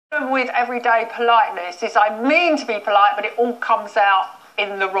With everyday politeness is I mean to be polite, but it all comes out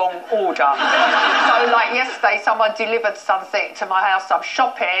in the wrong order. So like yesterday, someone delivered something to my house. I'm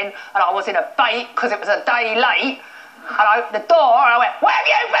shopping and I was in a bait because it was a day late. And I opened the door and I went, "Where have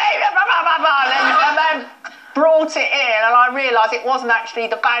you been?" Blah, blah, blah, blah. And then brought it in and I realised it wasn't actually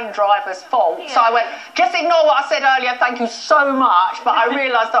the van driver's fault. Yeah. So I went, "Just ignore what I said earlier, thank you so much." But I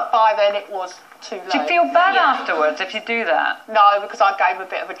realised that by then it was too late. Do you feel bad afterwards if you do that? No, because I gave him a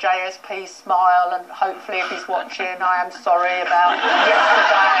bit of a JSP smile, and hopefully if he's watching, I am sorry about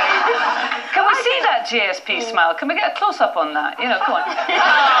yesterday. Can we see that JSP smile? Can we get a close-up on that? You know, come on. It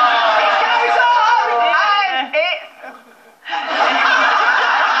goes on, and it...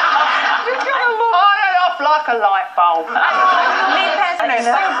 on and off like a light bulb. And it's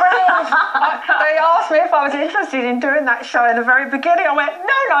so brave. They asked me if I was interested in doing that show in the very beginning. I went,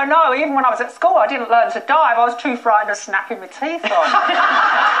 no. Even when I was at school, I didn't learn to dive. I was too frightened of snapping my teeth off.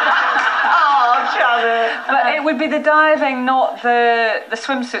 Oh, Janet. But it would be the diving, not the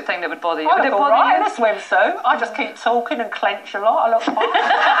swimsuit thing that would bother you. I would look it bother right you? in a swimsuit. I just keep talking and clench a lot. I look fine.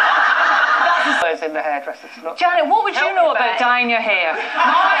 That's in the hairdressers. Look. Janet, what would you know about dyeing your hair?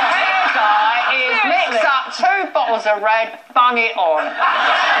 My hair dye is mix up 2 bottles of red, bung it on.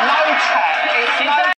 No check. It's no